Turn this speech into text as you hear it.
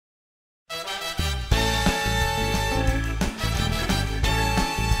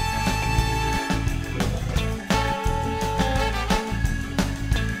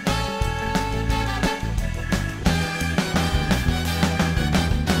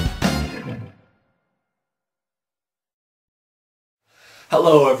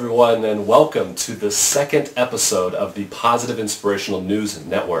Hello everyone and welcome to the second episode of the Positive Inspirational News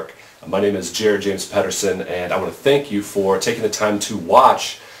Network. My name is Jared James Pedersen and I want to thank you for taking the time to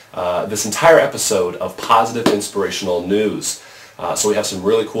watch this entire episode of Positive Inspirational News. So we have some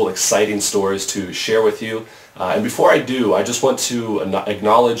really cool, exciting stories to share with you. And before I do, I just want to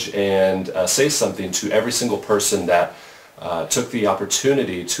acknowledge and say something to every single person that took the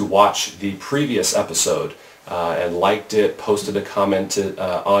opportunity to watch the previous episode. And liked it, posted a comment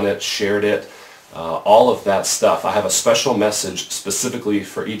on it, shared it, all of that stuff. I have a special message specifically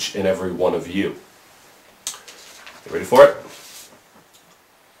for each and every one of you. You ready for it?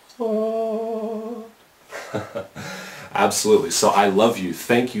 Oh. Absolutely. So I love you.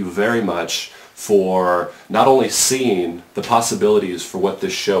 Thank you very much for not only seeing the possibilities for what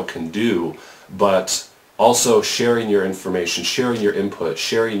this show can do, but also sharing your information, sharing your input,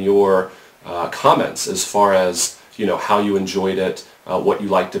 sharing your comments as far as how you enjoyed it, what you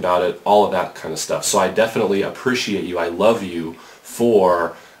liked about it, all of that kind of stuff. So I definitely appreciate you. I love you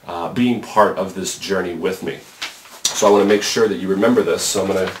for being part of this journey with me. So I want to make sure that you remember this. So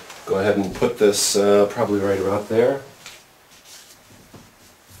I'm going to go ahead and put this probably right about there.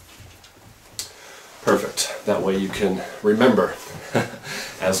 Perfect. That way you can remember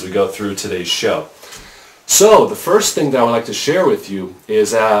as we go through today's show. So the first thing that I would like to share with you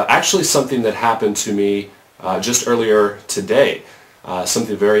is actually something that happened to me just earlier today.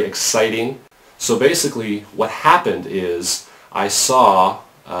 Something very exciting. So basically what happened is I saw,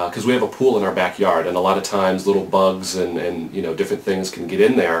 because we have a pool in our backyard and a lot of times little bugs and different things can get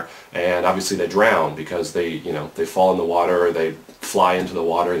in there, and obviously they drown because they fall in the water or they fly into the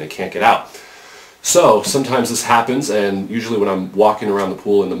water and they can't get out. So sometimes this happens, and usually when I'm walking around the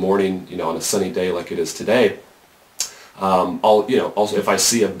pool in the morning, on a sunny day like it is today, also if I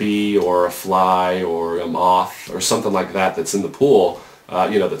see a bee or a fly or a moth or something like that that's in the pool,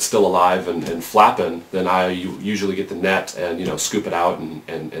 that's still alive and flapping, then I usually get the net and scoop it out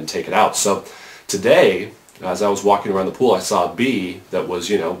and take it out. So today, as I was walking around the pool, I saw a bee that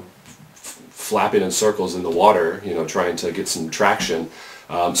was flapping in circles in the water, trying to get some traction.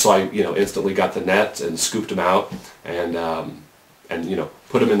 So I, instantly got the net and scooped him out and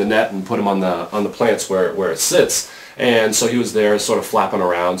put him in the net and put him on the plants where it sits. And so he was there sort of flapping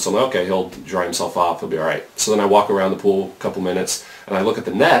around. So I'm like, okay, he'll dry himself off. He'll be all right. So then I walk around the pool a couple minutes and I look at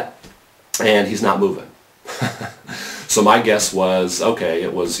the net and he's not moving. So my guess was, okay,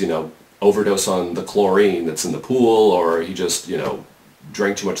 it was, overdose on the chlorine that's in the pool, or he just,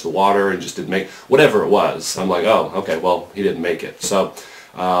 drank too much of the water and just didn't make, whatever it was. I'm like, oh, okay, well, he didn't make it. So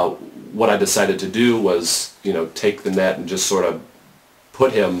what I decided to do was, take the net and just sort of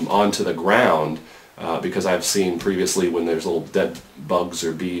put him onto the ground, because I've seen previously when there's little dead bugs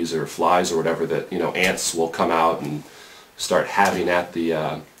or bees or flies or whatever that, ants will come out and start having at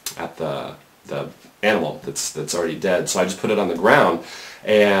the animal that's already dead. So I just put it on the ground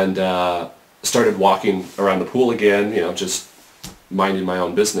and started walking around the pool again, just minding my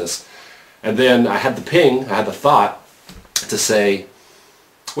own business. And then I had the thought to say,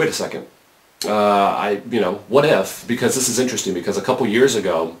 wait a second, what if, because this is interesting, because a couple years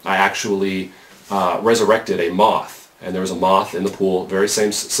ago I actually resurrected a moth, and there was a moth in the pool, very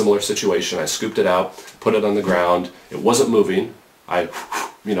similar situation. I scooped it out, put it on the ground, it wasn't moving. I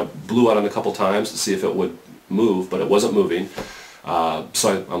blew on it a couple times to see if it would move, but it wasn't moving.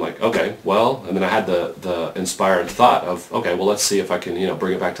 So I'm like, okay, well, and then I had the inspired thought of, okay, well, let's see if I can,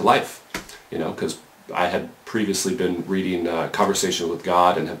 bring it back to life, because I had previously been reading Conversation with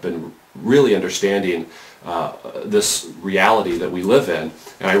God and have been really understanding this reality that we live in,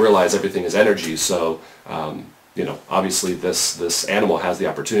 and I realize everything is energy. So, obviously this animal has the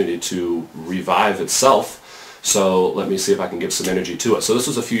opportunity to revive itself. So let me see if I can give some energy to it. So this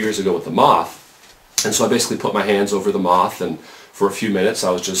was a few years ago with the moth, and so I basically put my hands over the moth, and for a few minutes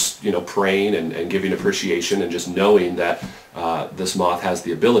I was just praying and giving appreciation and just knowing that this moth has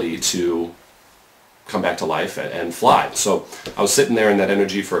the ability to come back to life and fly. So I was sitting there in that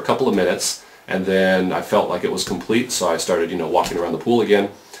energy for a couple of minutes, and then I felt like it was complete, so I started walking around the pool again,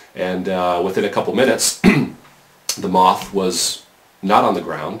 and within a couple minutes the moth was not on the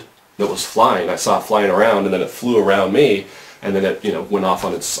ground. It was flying. I saw it flying around, and then it flew around me, and then it went off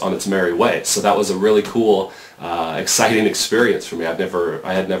on its merry way. So that was a really cool, exciting experience for me.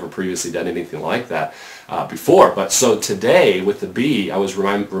 I had never previously done anything like that before. But so today with the bee, I was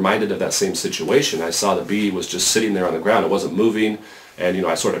reminded of that same situation. I saw the bee was just sitting there on the ground. It wasn't moving, and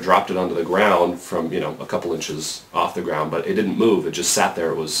I sort of dropped it onto the ground from a couple inches off the ground, but it didn't move. It just sat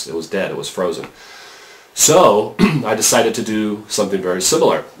there. It was dead. It was frozen. So I decided to do something very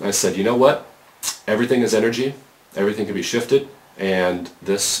similar. I said, you know what? Everything is energy. Everything can be shifted. and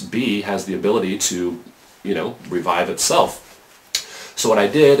this bee has the ability to, revive itself. So what I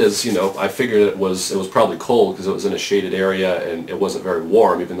did is, I figured it was probably cold because it was in a shaded area and it wasn't very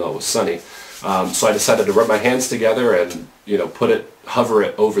warm, even though it was sunny. So I decided to rub my hands together and, hover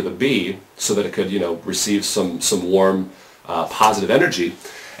it over the bee so that it could, receive some warm, positive energy.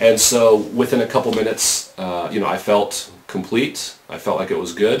 And so within a couple minutes, I felt complete. I felt like it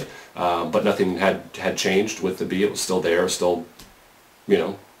was good, but nothing had changed with the bee. It was still there, still,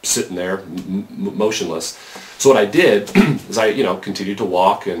 sitting there, motionless. So what I did is I, continued to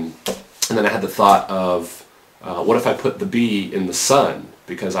walk, and then I had the thought of, what if I put the bee in the sun?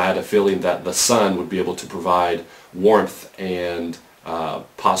 Because I had a feeling that the sun would be able to provide warmth and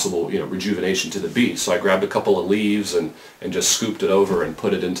possible, rejuvenation to the bee. So I grabbed a couple of leaves and just scooped it over and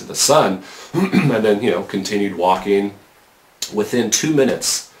put it into the sun, and then, continued walking. Within 2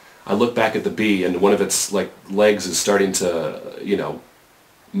 minutes, I look back at the bee, and one of its legs is starting to,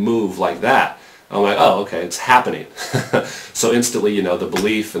 move like that. I'm like, oh, okay, it's happening. So instantly, the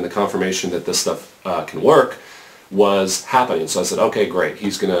belief and the confirmation that this stuff can work was happening. So I said, okay, great.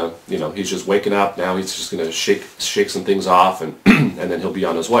 He's gonna, he's just waking up now. He's just gonna shake some things off, and and then he'll be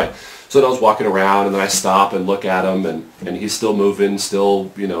on his way. So then I was walking around, and then I stop and look at him, and he's still moving,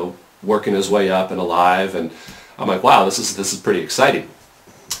 still, working his way up and alive. And I'm like, wow, this is pretty exciting.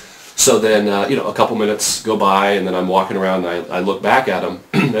 So then, a couple minutes go by, and then I'm walking around, and I look back at him,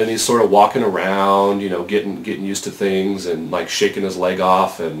 and he's sort of walking around, getting used to things, and like shaking his leg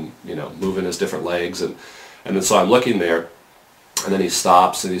off, and moving his different legs, and then so I'm looking there, and then he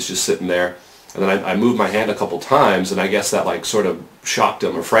stops, and he's just sitting there, and then I move my hand a couple times, and I guess that sort of shocked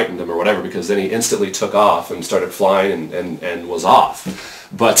him or frightened him or whatever, because then he instantly took off and started flying and was off.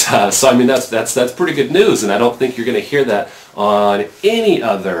 But so I mean that's pretty good news, and I don't think you're going to hear that on any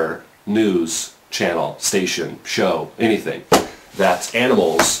other news channel, station, show, anything, that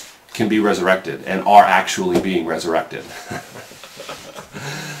animals can be resurrected and are actually being resurrected.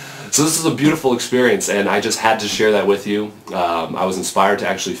 So this is a beautiful experience, and I just had to share that with you. I was inspired to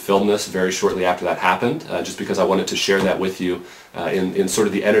actually film this very shortly after that happened, just because I wanted to share that with you in sort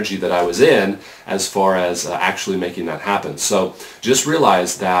of the energy that I was in as far as actually making that happen. So just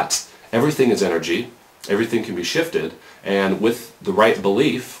realize that everything is energy, everything can be shifted, and with the right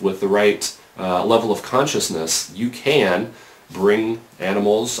belief, with the right level of consciousness, you can bring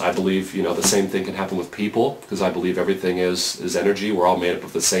animals. I believe, the same thing can happen with people, because I believe everything is energy. We're all made up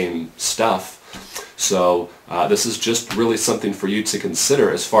of the same stuff. So this is just really something for you to consider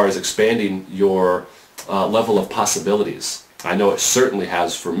as far as expanding your level of possibilities. I know it certainly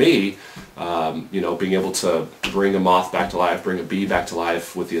has for me, being able to bring a moth back to life, bring a bee back to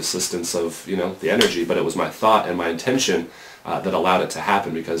life with the assistance of, the energy, but it was my thought and my intention that allowed it to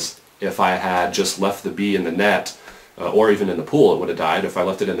happen, because if I had just left the bee in the net, or even in the pool, it would have died. If I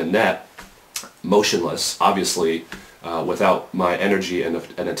left it in the net, motionless, obviously, without my energy and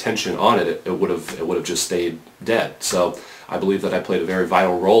attention on it, it would have just stayed dead. So I believe that I played a very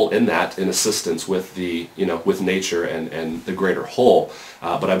vital role in that, in assistance with the, with nature and the greater whole.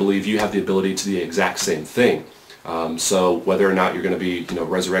 But I believe you have the ability to do the exact same thing. So whether or not you're going to be,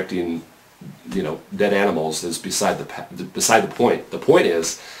 resurrecting, dead animals is beside the point. The point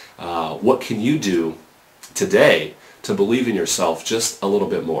is, what can you do today to believe in yourself just a little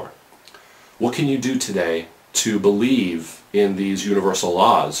bit more? What can you do today to believe in these universal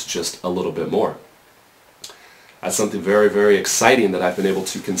laws just a little bit more? That's something very, very exciting that I've been able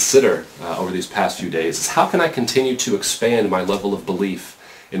to consider over these past few days, is how can I continue to expand my level of belief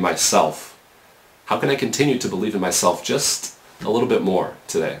in myself? How can I continue to believe in myself just a little bit more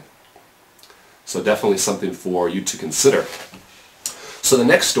today? So definitely something for you to consider. So the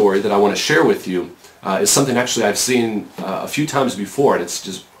next story that I want to share with you is something actually I've seen a few times before, and it's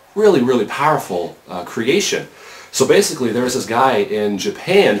just really, really powerful creation. So basically there was this guy in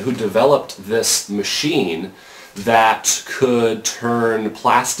Japan who developed this machine that could turn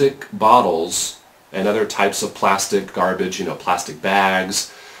plastic bottles and other types of plastic garbage, plastic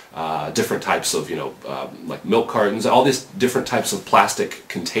bags, different types of, like milk cartons, all these different types of plastic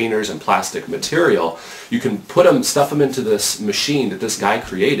containers and plastic material. You can stuff them into this machine that this guy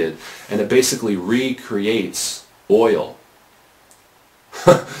created, and it basically recreates oil.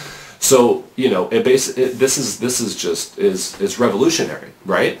 So, this is revolutionary,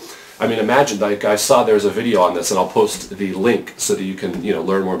 right? I mean, imagine, like I saw there's a video on this, and I'll post the link so that you can,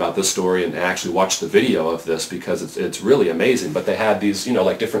 learn more about this story and actually watch the video of this, because it's really amazing. But they had these,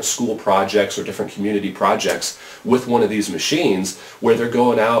 like different school projects or different community projects with one of these machines, where they're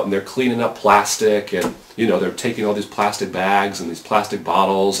going out and they're cleaning up plastic, and, they're taking all these plastic bags and these plastic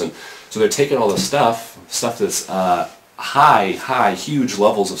bottles, and so they're taking all this stuff that's huge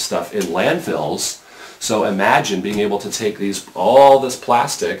levels of stuff in landfills. So imagine being able to take all this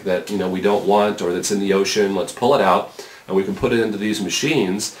plastic that we don't want or that's in the ocean, let's pull it out, and we can put it into these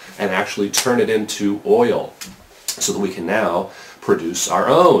machines and actually turn it into oil so that we can now produce our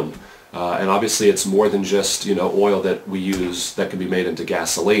own. And obviously it's more than just oil that we use that can be made into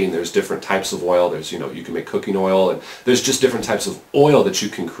gasoline. There's different types of oil. There's you can make cooking oil, and there's just different types of oil that you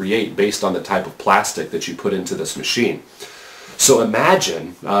can create based on the type of plastic that you put into this machine. So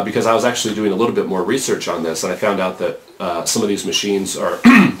imagine, because I was actually doing a little bit more research on this, and I found out that some of these machines are,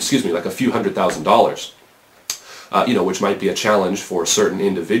 excuse me, like a few $100,000, which might be a challenge for certain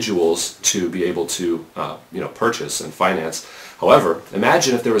individuals to be able to, purchase and finance. However,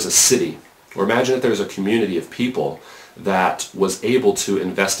 imagine if there was a city, or imagine if there was a community of people that was able to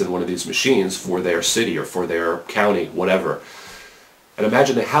invest in one of these machines for their city or for their county, whatever. And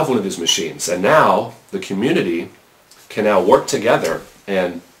imagine they have one of these machines, and now the community can now work together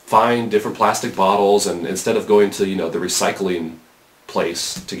and find different plastic bottles, and instead of going to the recycling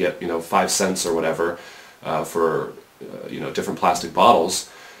place to get 5 cents or whatever for different plastic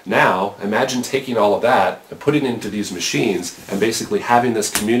bottles, now imagine taking all of that and putting it into these machines and basically having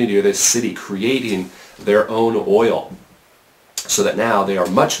this community or this city creating their own oil, so that now they are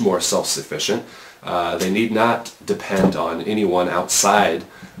much more self-sufficient. They need not depend on anyone outside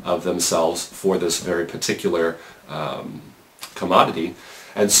of themselves for this very particular commodity.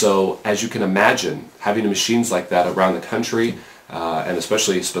 And so, as you can imagine, having machines like that around the country, and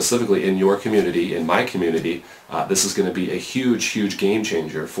especially specifically in your community, in my community, this is going to be a huge game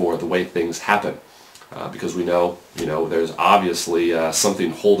changer for the way things happen. Because we know, there's obviously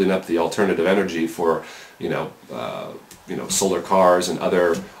something holding up the alternative energy for, solar cars and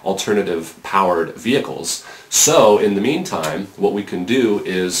other alternative powered vehicles. So in the meantime, what we can do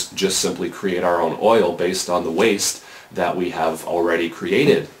is just simply create our own oil based on the waste that we have already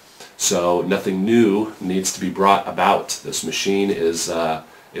created. So nothing new needs to be brought about. This machine is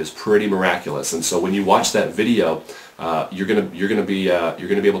pretty miraculous. And so when you watch that video, you're gonna be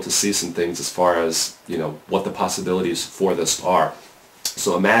able to see some things as far as what the possibilities for this are.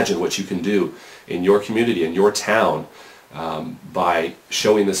 So imagine what you can do in your community, in your town, by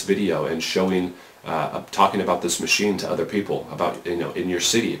showing this video and showing, talking about this machine to other people, about in your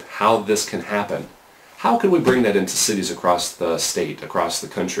city, how this can happen. How can we bring that into cities across the state, across the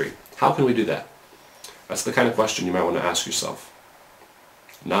country? How can we do that? That's the kind of question you might want to ask yourself.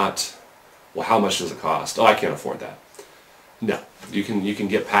 Not, well, how much does it cost? Oh, I can't afford that. No, you can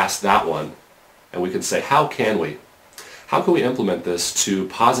get past that one, and we can say, how can we implement this to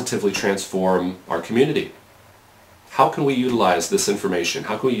positively transform our community? How can we utilize this information?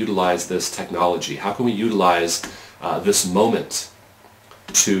 How can we utilize this technology? How can we utilize this moment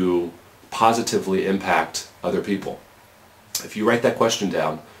to positively impact other people? If you write that question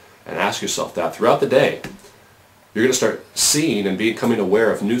down and ask yourself that throughout the day, you're going to start seeing and becoming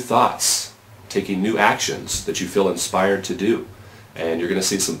aware of new thoughts, taking new actions that you feel inspired to do, and you're going to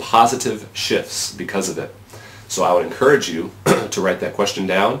see some positive shifts because of it. So I would encourage you to write that question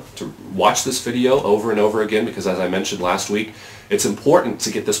down, to watch this video over and over again, because as I mentioned last week, it's important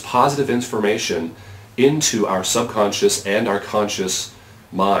to get this positive information into our subconscious and our conscious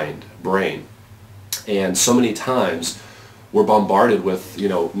mind, brain. And so many times we're bombarded with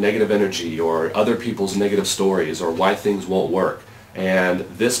negative energy or other people's negative stories or why things won't work. And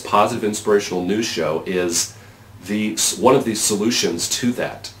this positive inspirational news show is one of these solutions to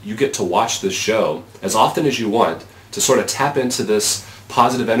that. You get to watch this show as often as you want to sort of tap into this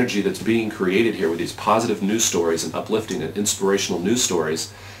positive energy that's being created here with these positive news stories and uplifting and inspirational news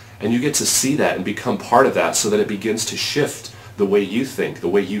stories. And you get to see that and become part of that so that it begins to shift the way you think, the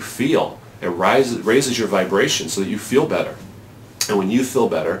way you feel. It raises your vibration so that you feel better. And when you feel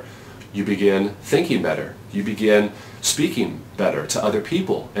better, you begin thinking better. You begin speaking better to other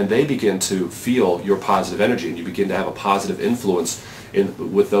people, and they begin to feel your positive energy, and you begin to have a positive influence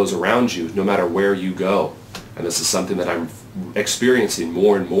with those around you, no matter where you go. And this is something that I'm experiencing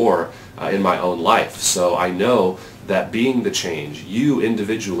more and more in my own life. So I know that being the change, you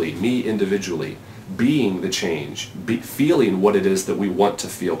individually, me individually, being the change, feeling what it is that we want to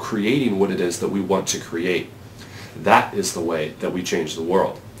feel, creating what it is that we want to create, that is the way that we change the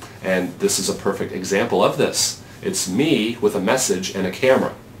world. And this is a perfect example of this. It's me with a message and a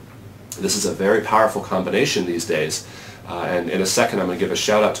camera. This is a very powerful combination these days. And in a second I'm going to give a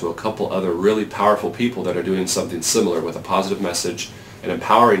shout out to a couple other really powerful people that are doing something similar with a positive message, an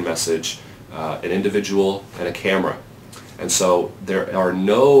empowering message, an individual, and a camera. And so there are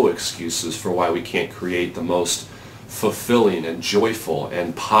no excuses for why we can't create the most fulfilling and joyful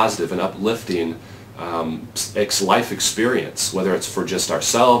and positive and uplifting life experience, whether it's for just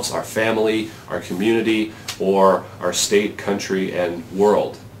ourselves, our family, our community, or our state, country, and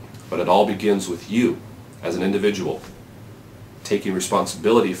world. But it all begins with you as an individual, taking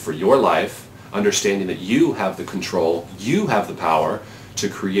responsibility for your life, understanding that you have the control, you have the power to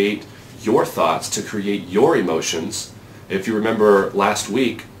create your thoughts, to create your emotions. If you remember last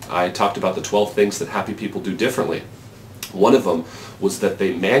week, I talked about the 12 things that happy people do differently. One of them was that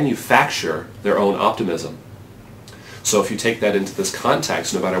they manufacture their own optimism. So if you take that into this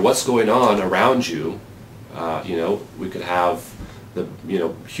context, no matter what's going on around you, we could have the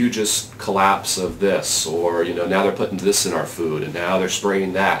hugest collapse of this, or now they're putting this in our food, and now they're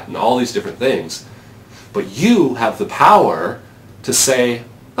spraying that, and all these different things. But you have the power to say,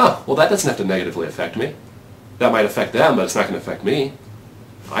 oh, well, that doesn't have to negatively affect me. That might affect them, but it's not going to affect me.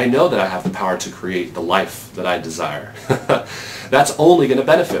 I know that I have the power to create the life that I desire. That's only going to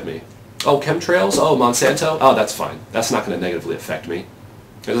benefit me. Oh, chemtrails? Oh, Monsanto? Oh, that's fine. That's not going to negatively affect me.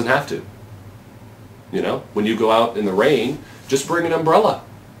 It doesn't have to. When you go out in the rain, just bring an umbrella.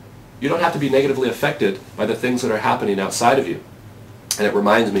 You don't have to be negatively affected by the things that are happening outside of you. And it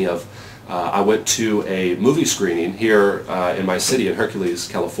reminds me of, I went to a movie screening here in my city in Hercules,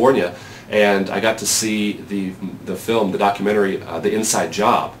 California, and I got to see the film, the documentary, The Inside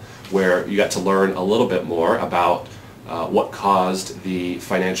Job, where you got to learn a little bit more about what caused the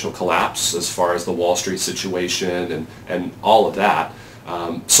financial collapse as far as the Wall Street situation and all of that.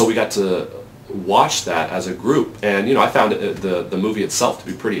 So we got to watch that as a group, and I found the movie itself to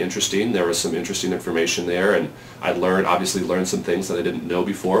be pretty interesting. There was some interesting information there, and I obviously learned some things that I didn't know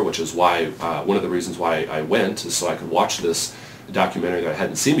before, which is why one of the reasons why I went is so I could watch this documentary that I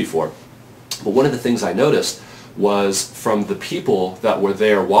hadn't seen before. But one of the things I noticed was from the people that were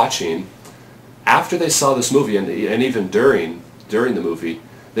there watching, after they saw this movie, and even during the movie,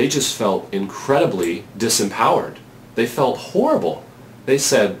 they just felt incredibly disempowered. They felt horrible. They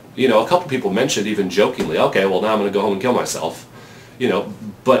said, a couple people mentioned even jokingly, okay, well, now I'm going to go home and kill myself.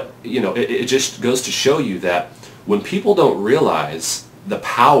 But it just goes to show you that when people don't realize the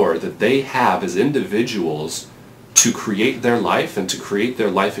power that they have as individuals to create their life and to create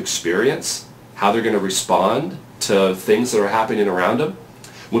their life experience, how they're going to respond to things that are happening around them,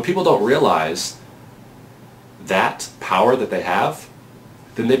 when people don't realize that power that they have,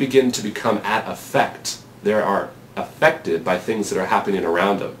 then they begin to become at effect. They are affected by things that are happening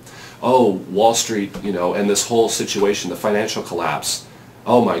around them. Oh, Wall Street, and this whole situation, the financial collapse.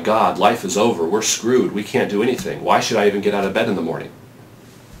 Oh my God, life is over. We're screwed. We can't do anything. Why should I even get out of bed in the morning?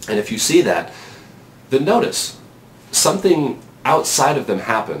 And if you see that, then notice something outside of them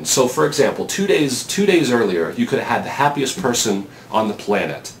happened. So for example, 2 days earlier, you could have had the happiest person on the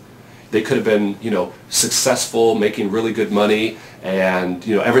planet. They could have been, successful, making really good money, and,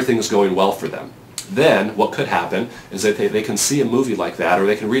 everything's going well for them. Then what could happen is that they can see a movie like that, or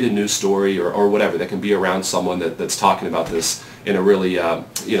they can read a news story, or whatever. They can be around someone that's talking about this in a really, a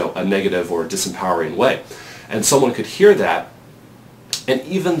negative or disempowering way. And someone could hear that, and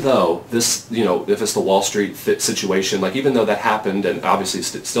even though this, if it's the Wall Street situation, like even though that happened, and obviously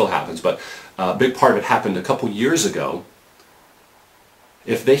it still happens, but a big part of it happened a couple years ago,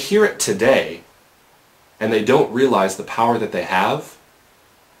 if they hear it today and they don't realize the power that they have,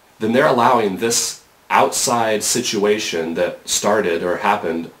 then they're allowing this outside situation that started or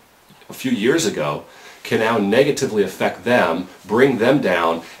happened a few years ago can now negatively affect them, bring them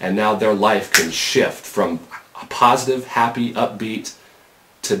down, and now their life can shift from a positive, happy, upbeat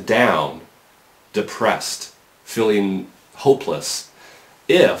to down, depressed, feeling hopeless,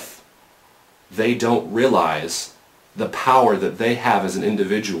 if they don't realize the power that they have as an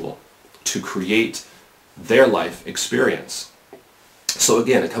individual to create their life experience. So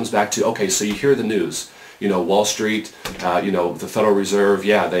again, it comes back to, okay, so you hear the news, Wall Street, the Federal Reserve,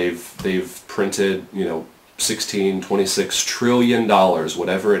 yeah, they've printed, 16, 26 trillion dollars,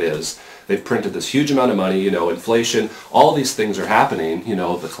 whatever it is. They've printed this huge amount of money, inflation, all these things are happening,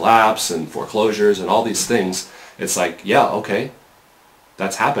 the collapse and foreclosures and all these things. It's like, yeah, okay,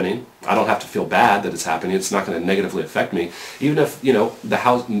 that's happening. I don't have to feel bad that it's happening. It's not going to negatively affect me. Even if,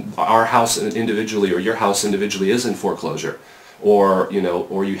 our house individually or your house individually is in foreclosure, or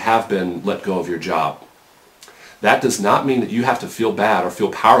you have been let go of your job. That does not mean that you have to feel bad or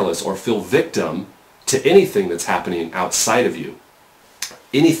feel powerless or feel victim to anything that's happening outside of you.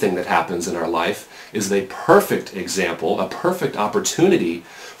 Anything that happens in our life is a perfect example, a perfect opportunity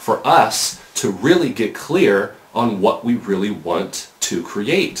for us to really get clear on what we really want to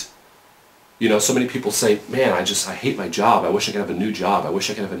create. So many people say, man, I hate my job. I wish I could have a new job. I wish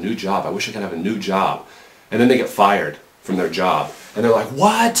I could have a new job. I wish I could have a new job. And then they get fired from their job. And they're like,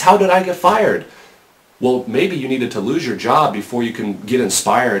 what? How did I get fired? Well, maybe you needed to lose your job before you can get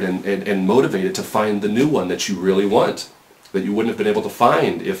inspired and motivated to find the new one that you really want, that you wouldn't have been able to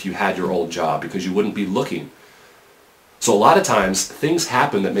find if you had your old job because you wouldn't be looking. So a lot of times things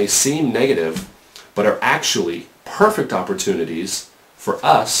happen that may seem negative but are actually perfect opportunities for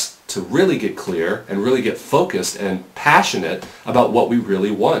us to really get clear and really get focused and passionate about what we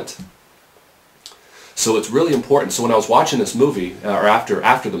really want. So it's really important. So when I was watching this movie, or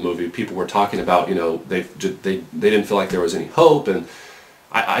after the movie, people were talking about, they didn't feel like there was any hope, and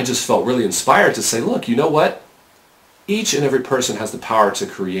I just felt really inspired to say, look, you know what? Each and every person has the power to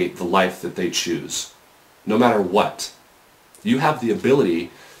create the life that they choose, no matter what. You have the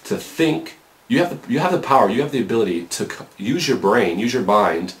ability to think. You have the power. You have the ability to use your brain, use your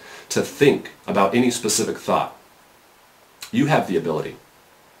mind to think about any specific thought. You have the ability.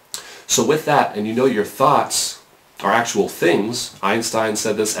 So with that, and your thoughts are actual things. Einstein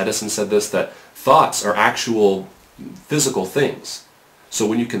said this, Edison said this, that thoughts are actual physical things. So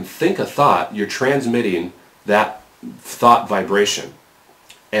when you can think a thought, you're transmitting that thought vibration.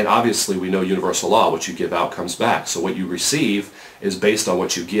 And obviously we know universal law, what you give out comes back. So what you receive is based on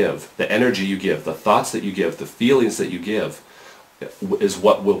what you give. The energy you give, the thoughts that you give, the feelings that you give is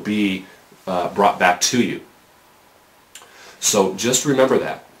what will be brought back to you. So just remember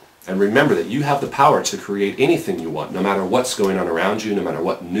that. And remember that you have the power to create anything you want, no matter what's going on around you, no matter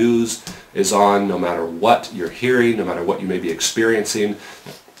what news is on, no matter what you're hearing, no matter what you may be experiencing.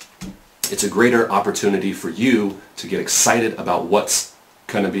 It's a greater opportunity for you to get excited about what's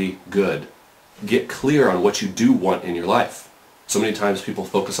going to be good. Get clear on what you do want in your life. So many times people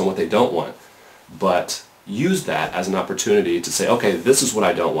focus on what they don't want, but use that as an opportunity to say, okay, this is what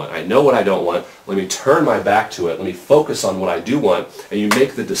I don't want. I know what I don't want. Let me turn my back to it. Let me focus on what I do want. And you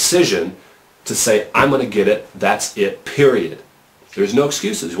make the decision to say, I'm going to get it. That's it, period. There's no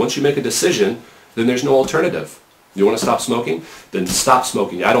excuses. Once you make a decision, then there's no alternative. You want to stop smoking? Then stop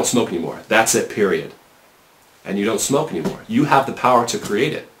smoking. I don't smoke anymore. That's it, period. And you don't smoke anymore. You have the power to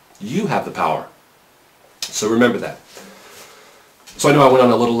create it. You have the power. So remember that. So I know I went on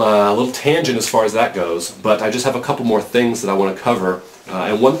a little tangent as far as that goes, but I just have a couple more things that I want to cover.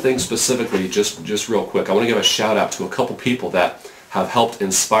 And one thing specifically, just real quick, I want to give a shout out to a couple people that have helped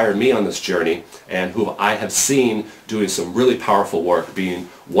inspire me on this journey and who I have seen doing some really powerful work, being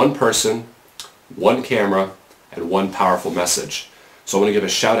one person, one camera, and one powerful message. So I want to give a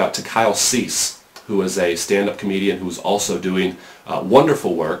shout out to Kyle Cease, who is a stand-up comedian who's also doing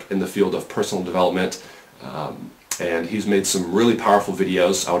wonderful work in the field of personal development. And he's made some really powerful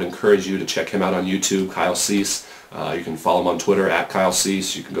videos. I would encourage you to check him out on YouTube, Kyle Cease. You can follow him on Twitter at Kyle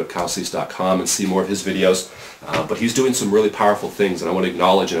Cease. You can go to kylecease.com and see more of his videos. But he's doing some really powerful things, and I want to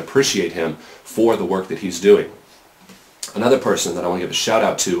acknowledge and appreciate him for the work that he's doing. Another person that I want to give a shout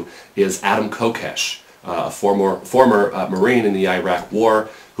out to is Adam Kokesh, a former Marine in the Iraq War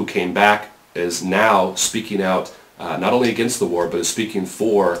who came back, is now speaking out not only against the war, but is speaking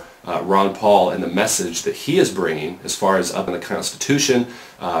for Ron Paul and the message that he is bringing as far as up in the Constitution,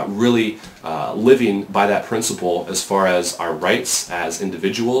 really living by that principle as far as our rights as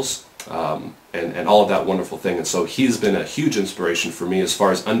individuals, and all of that wonderful thing. And so he's been a huge inspiration for me as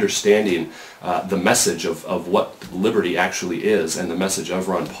far as understanding the message of what liberty actually is and the message of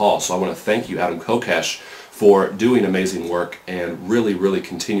Ron Paul. So I want to thank you, Adam Kokesh, for doing amazing work and really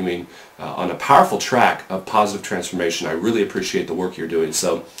continuing on a powerful track of positive transformation. I really appreciate the work you're doing.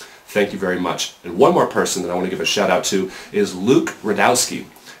 So thank you very much. And one more person that I want to give a shout out to is Luke Rudkowski.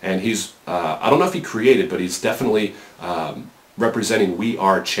 And he's, I don't know if he created, but he's definitely representing We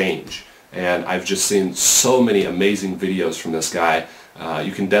Are Change. And I've just seen so many amazing videos from this guy.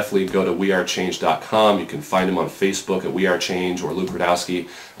 You can definitely go to wearechange.com. You can find him on Facebook at We Are Change or Luke Rudkowski.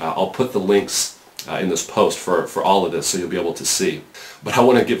 I'll put the links in this post for all of this, so you'll be able to see. But I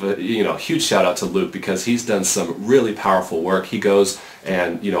want to give a huge shout out to Luke because he's done some really powerful work. He goes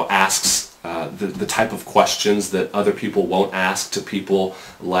and asks the type of questions that other people won't ask to people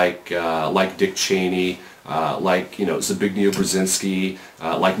like Dick Cheney, like Zbigniew Brzezinski,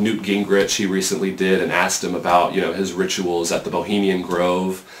 like Newt Gingrich. He recently did and asked him about his rituals at the Bohemian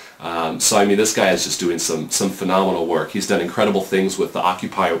Grove. So I mean, this guy is just doing some phenomenal work. He's done incredible things with the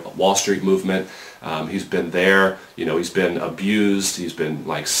Occupy Wall Street movement. He's been there, he's been abused, he's been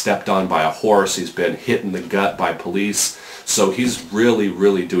stepped on by a horse, he's been hit in the gut by police. So he's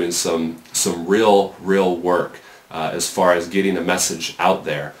really doing some real work as far as getting a message out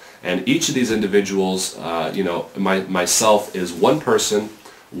there. And each of these individuals, myself is one person,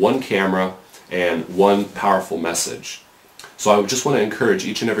 one camera, and one powerful message. So I just want to encourage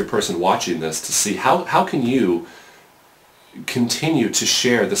each and every person watching this to see how can you continue to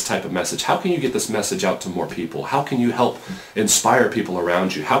share this type of message? How can you get this message out to more people? How can you help inspire people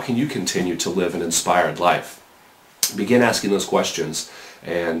around you? How can you continue to live an inspired life? Begin asking those questions,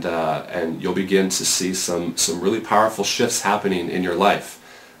 and you'll begin to see some really powerful shifts happening in your life,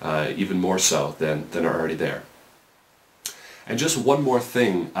 even more so than are already there. And just one more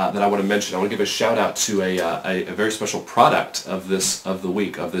thing that I want to mention. I want to give a shout out to a very special product of the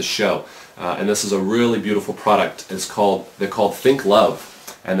week, of this show. And this is a really beautiful product. They're called Think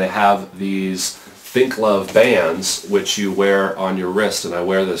Love. And they have these Think Love bands which you wear on your wrist, and I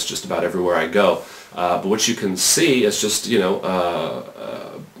wear this just about everywhere I go. But what you can see is just,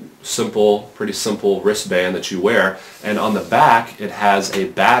 pretty simple wristband that you wear, and on the back it has a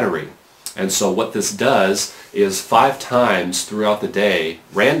battery. And so what this does is 5 times throughout the day,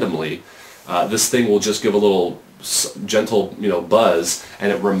 randomly, this thing will just give a little gentle, buzz,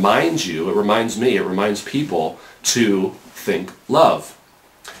 and it reminds me, it reminds people to think love.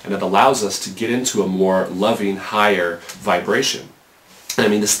 And it allows us to get into a more loving, higher vibration. And I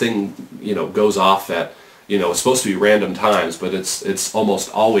mean, this thing, goes off at, it's supposed to be random times, but it's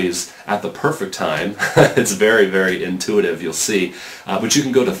almost always at the perfect time. It's very, very intuitive, you'll see. But you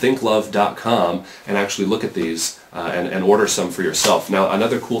can go to thinklove.com and actually look at these and order some for yourself. Now,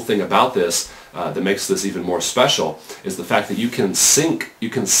 another cool thing about this that makes this even more special is the fact that you can sync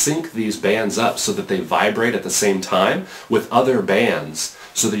these bands up so that they vibrate at the same time with other bands,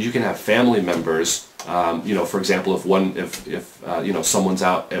 so that you can have family members. For example, if someone's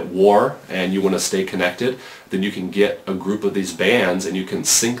out at war and you want to stay connected, then you can get a group of these bands and you can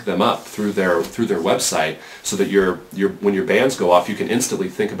sync them up through their website, so that when your bands go off, you can instantly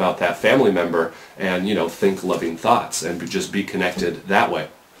think about that family member and think loving thoughts and just be connected that way.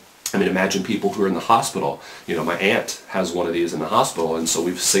 I mean, imagine people who are in the hospital. My aunt has one of these in the hospital, and so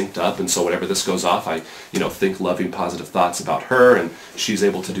we've synced up, and so whenever this goes off, I think loving, positive thoughts about her, and she's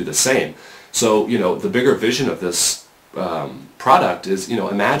able to do the same. So, the bigger vision of this product is,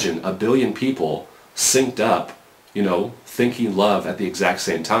 imagine 1 billion people synced up, thinking love at the exact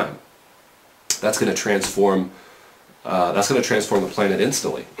same time. That's going to transform the planet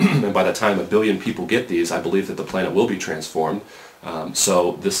instantly. And by the time 1 billion people get these, I believe that the planet will be transformed.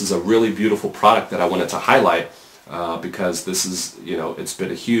 So this is a really beautiful product that I wanted to highlight because this is, it's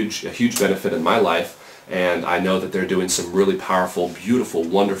been a huge benefit in my life. And I know that they're doing some really powerful, beautiful,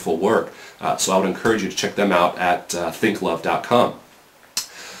 wonderful work. So I would encourage you to check them out at thinklove.com.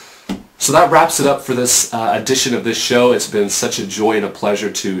 So that wraps it up for this edition of this show. It's been such a joy and a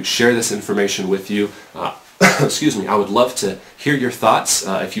pleasure to share this information with you. Excuse me, I would love to hear your thoughts.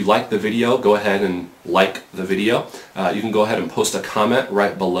 If you like the video, go ahead and like the video. You can go ahead and post a comment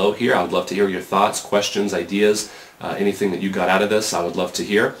right below here. I would love to hear your thoughts, questions, ideas, anything that you got out of this. I would love to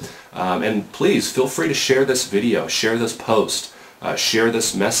hear. And please feel free to share this video, share this post, share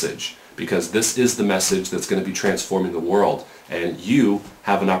this message, because this is the message that's going to be transforming the world. And you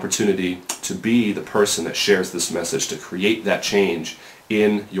have an opportunity to be the person that shares this message, to create that change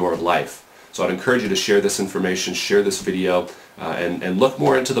in your life. So I'd encourage you to share this information, share this video, and look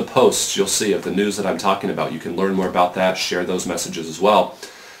more into the posts you'll see of the news that I'm talking about. You can learn more about that, share those messages as well.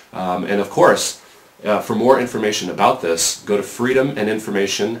 And of course, for more information about this, go to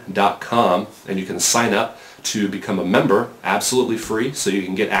freedomandinformation.com and you can sign up to become a member, absolutely free, so you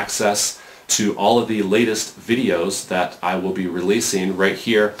can get access to all of the latest videos that I will be releasing right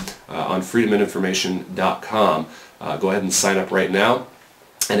here on freedomandinformation.com. Go ahead and sign up right now.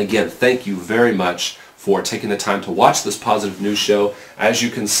 And again, thank you very much for taking the time to watch this positive news show. As you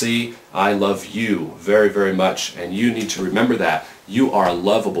can see, I love you very, very much, and you need to remember that. You are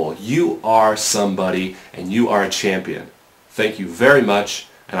lovable, you are somebody, and you are a champion. Thank you very much,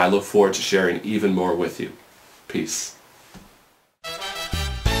 and I look forward to sharing even more with you. Peace.